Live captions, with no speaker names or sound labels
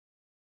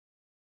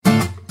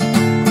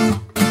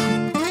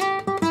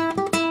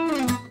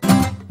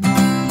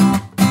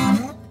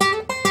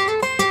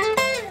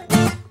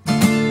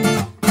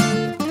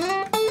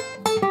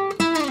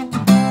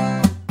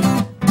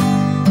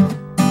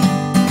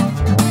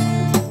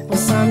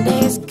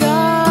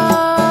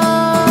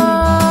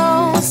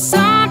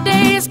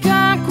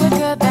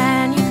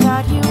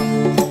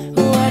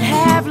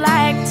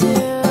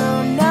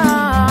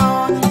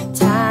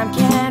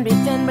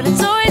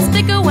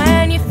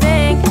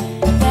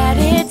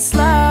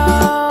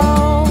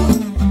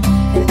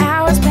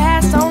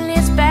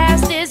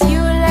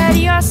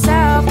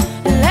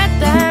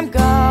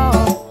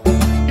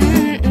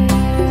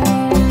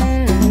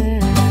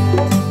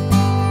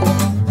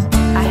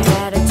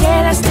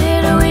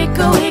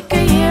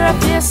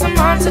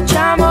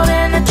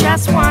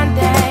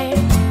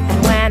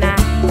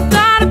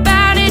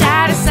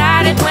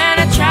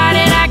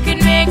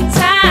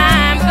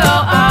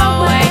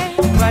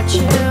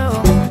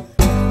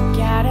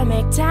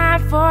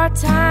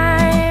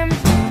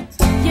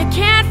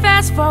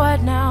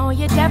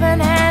you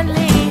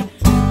definitely,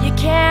 you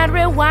can't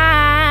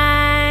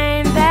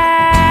rewind.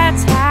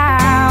 That's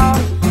how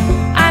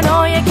I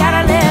know you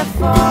gotta live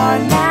for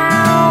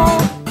now.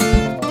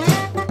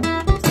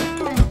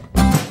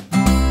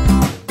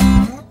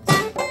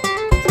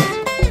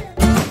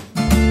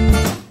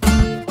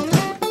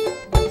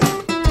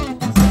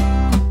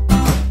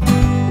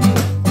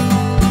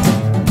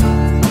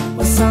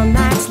 Well, some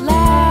nights last,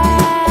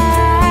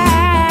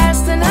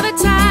 and other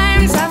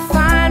times I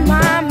find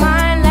my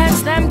mind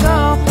lets them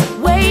go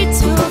way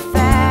too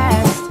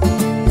fast.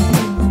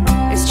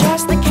 It's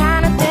just the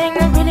kind of thing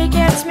that really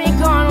gets me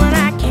going when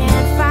I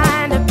can't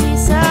find a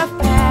piece of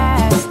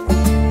past.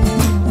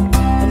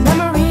 The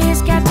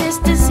memories got this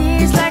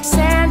disease like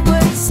sand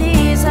would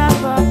seize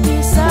up a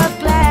piece of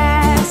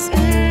glass. I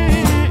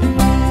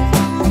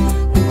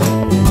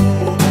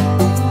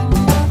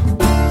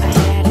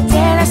had a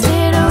day last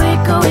year, a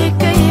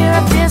week, a year.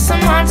 I feel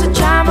someone to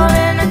jumble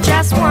into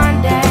just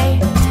one day.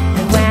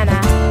 And when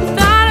I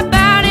thought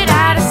about it,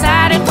 I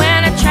decided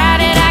when I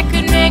tried it, I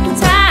could make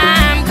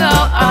time go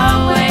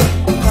away.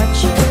 But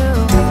you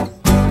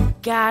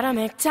gotta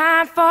make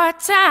time for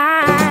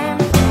time.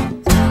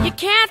 You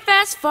can't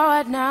fast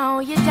forward, no,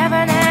 you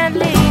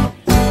definitely,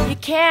 you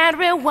can't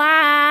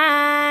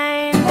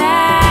rewind.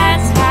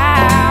 That's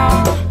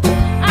how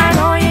I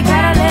know you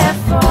gotta live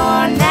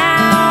for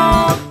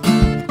now.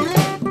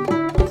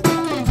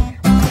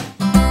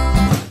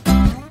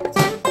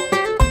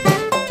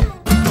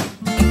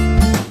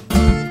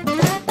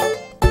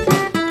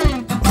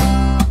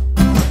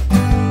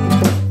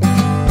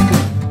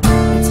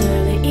 It's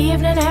early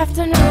evening,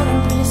 afternoon,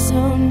 and pretty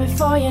soon,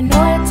 before you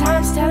know it,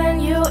 time's telling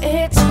you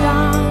it's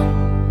gone.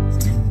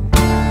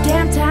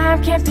 Damn,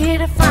 time can't be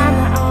defined.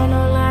 There are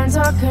no lines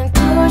or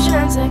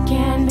conclusions that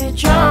can be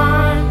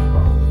drawn.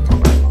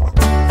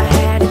 I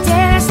had a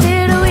day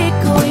lasted a week,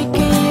 a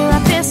year. I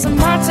feel so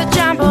much I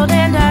jumbled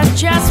into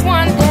just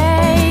one day.